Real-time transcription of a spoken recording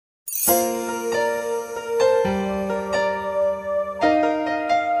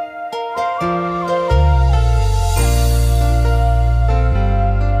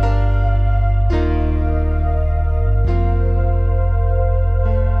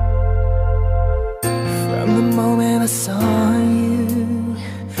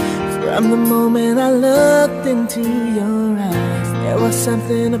From the moment I looked into your eyes, there was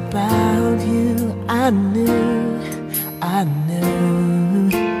something about you I knew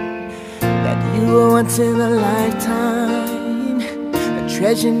that you were once in a lifetime, a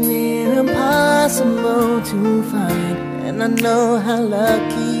treasure near impossible to find. And I know how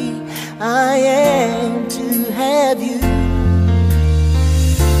lucky I am to have you.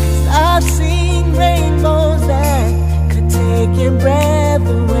 'Cause I've seen rainbows that could take your breath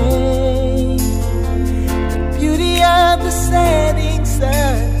away, the beauty of the setting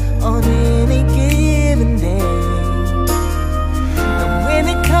sun on any given day. And when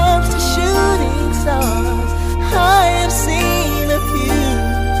it comes to shooting stars, I have seen a few,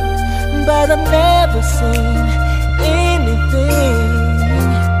 but I've never seen anything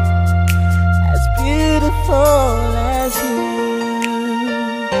as beautiful as you.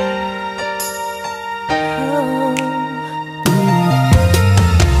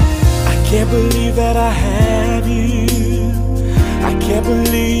 I can't believe that I have you. I can't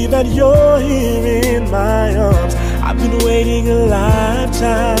believe that you're here in my arms. I've been waiting a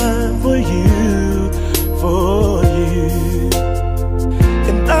lifetime for you,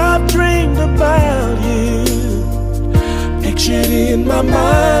 and I've dreamed about you, pictured in my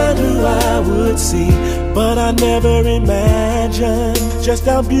mind who I would see, but I never imagined just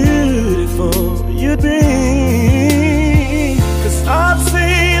how beautiful you'd be. 'Cause I've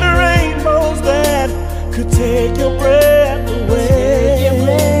seen rainbows that could take your breath away,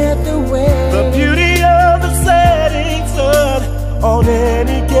 the beauty of the setting sun on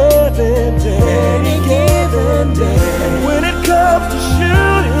any given day. And when it comes to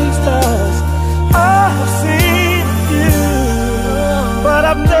shooting stars, I have seen you, but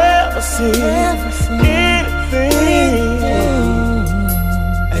I've never seen anything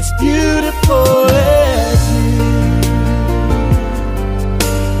as beautiful as you.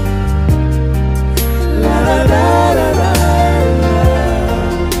 La la la la la.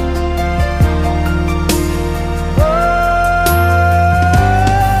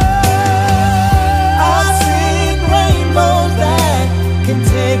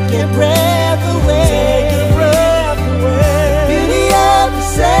 Take your breath away, beauty of the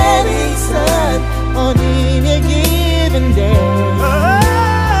setting sun on any given day.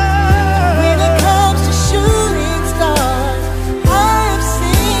 When it comes to shooting stars, I've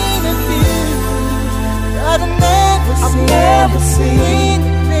seen a few, but I've never seen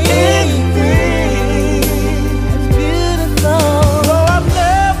anything as beautiful. No, I've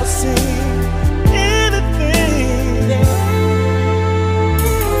never seen anything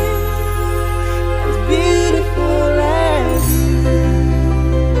beautiful as you.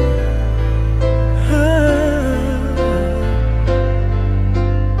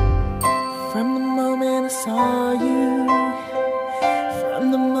 From the moment I saw